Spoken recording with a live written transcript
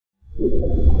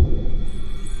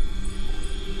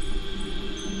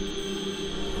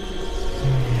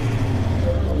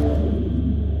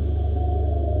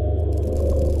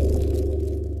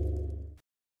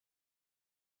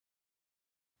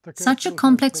Such a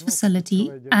complex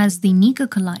facility as the NICA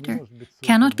Collider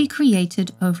cannot be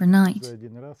created overnight.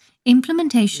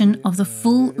 Implementation of the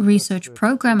full research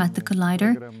program at the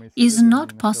Collider is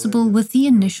not possible with the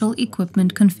initial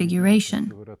equipment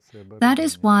configuration. That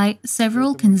is why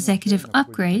several consecutive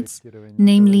upgrades,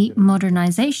 namely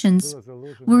modernizations,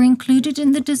 were included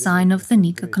in the design of the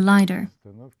NICA Collider.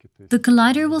 The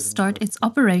Collider will start its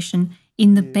operation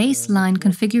in the baseline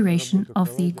configuration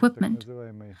of the equipment,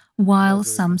 while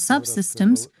some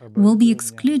subsystems will be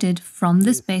excluded from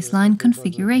this baseline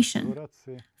configuration.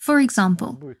 For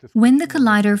example, when the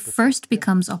Collider first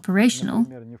becomes operational,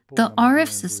 the RF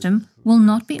system will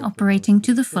not be operating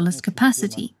to the fullest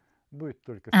capacity,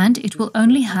 and it will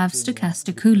only have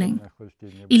stochastic cooling.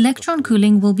 Electron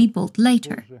cooling will be built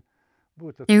later.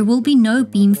 There will be no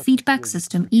beam feedback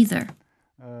system either.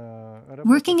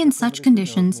 Working in such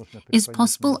conditions is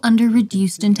possible under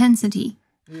reduced intensity.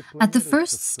 At the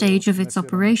first stage of its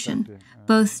operation,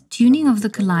 both tuning of the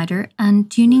Collider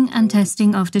and tuning and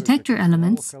testing of detector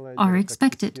elements are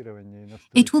expected.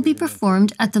 It will be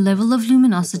performed at the level of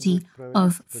luminosity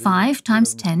of 5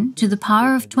 × 10 to the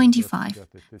power of 25,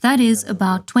 that is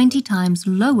about 20 times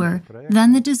lower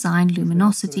than the design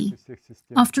luminosity.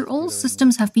 After all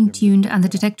systems have been tuned and the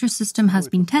detector system has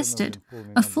been tested,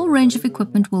 a full range of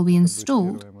equipment will be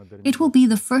installed. It will be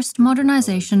the first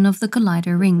modernization of the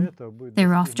Collider ring.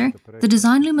 Thereafter, the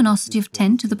design luminosity of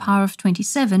 10 to the power of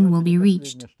 27 will be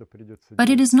reached. But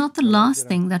it is not the last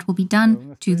thing that will be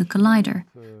done to the Collider.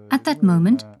 At that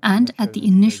moment, and at the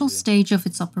initial stage of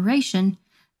its operation,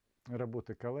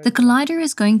 the Collider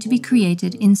is going to be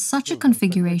created in such a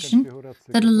configuration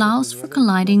that allows for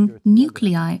colliding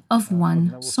nuclei of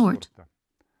one sort.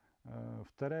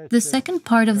 The second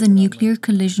part of the nuclear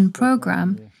collision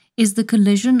program is the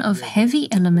collision of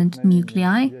heavy element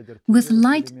nuclei with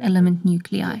light element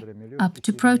nuclei, up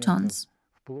to protons.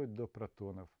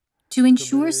 To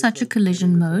ensure such a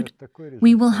collision mode,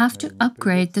 we will have to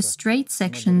upgrade the straight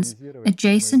sections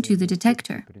adjacent to the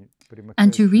detector,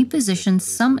 and to reposition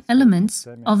some elements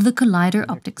of the Collider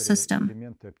optic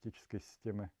system.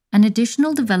 An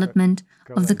additional development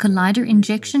of the Collider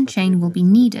injection chain will be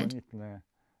needed,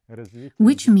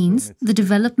 which means the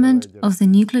development of the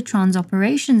nucleotron's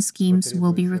operation schemes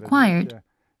will be required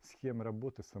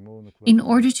in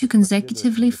order to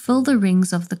consecutively fill the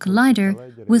rings of the Collider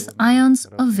with ions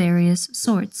of various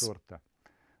sorts.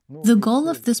 The goal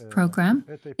of this program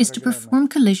is to perform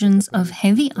collisions of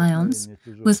heavy ions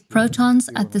with protons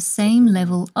at the same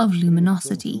level of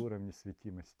luminosity.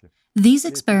 These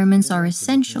experiments are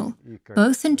essential,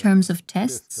 both in terms of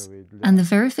tests and the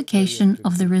verification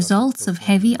of the results of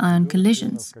heavy ion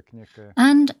collisions,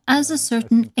 and as a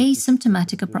certain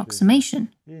asymptomatic approximation,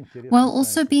 while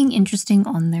also being interesting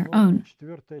on their own.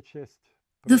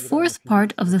 The fourth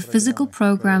part of the physical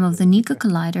program of the NICA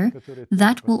Collider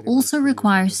that will also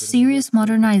require serious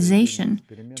modernization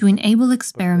to enable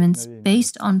experiments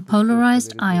based on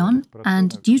polarized ion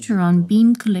and deuteron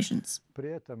beam collisions.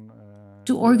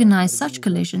 To organize such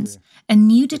collisions, a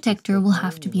new detector will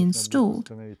have to be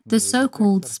installed, the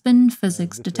so-called spin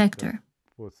physics detector.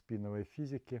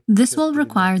 This will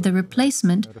require the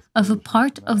replacement of a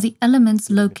part of the elements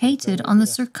located on the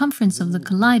circumference of the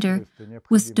Collider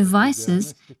with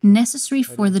devices necessary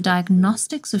for the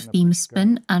diagnostics of beam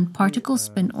spin and particle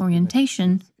spin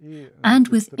orientation, and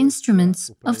with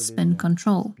instruments of spin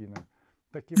control.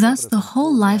 Thus, the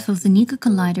whole life of the NICA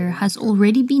Collider has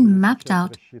already been mapped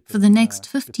out for the next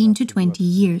 15 to 20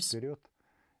 years.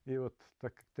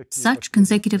 Such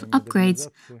consecutive upgrades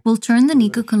will turn the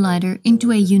NICA Collider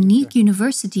into a unique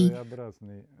university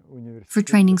for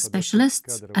training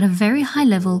specialists at a very high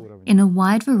level in a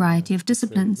wide variety of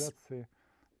disciplines.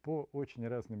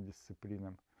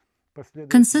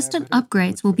 Consistent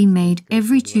upgrades will be made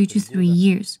every 2 to 3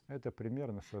 years,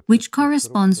 which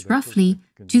corresponds roughly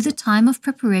to the time of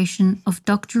preparation of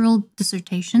doctoral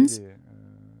dissertations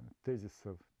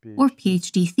or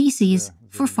PhD theses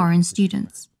for foreign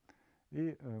students.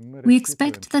 We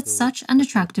expect that such an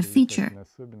attractive feature,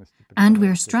 and we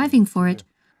are striving for it,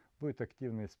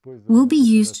 will be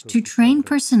used to train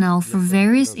personnel for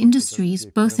various industries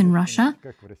both in Russia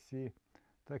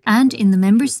and in the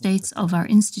member states of our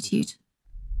institute.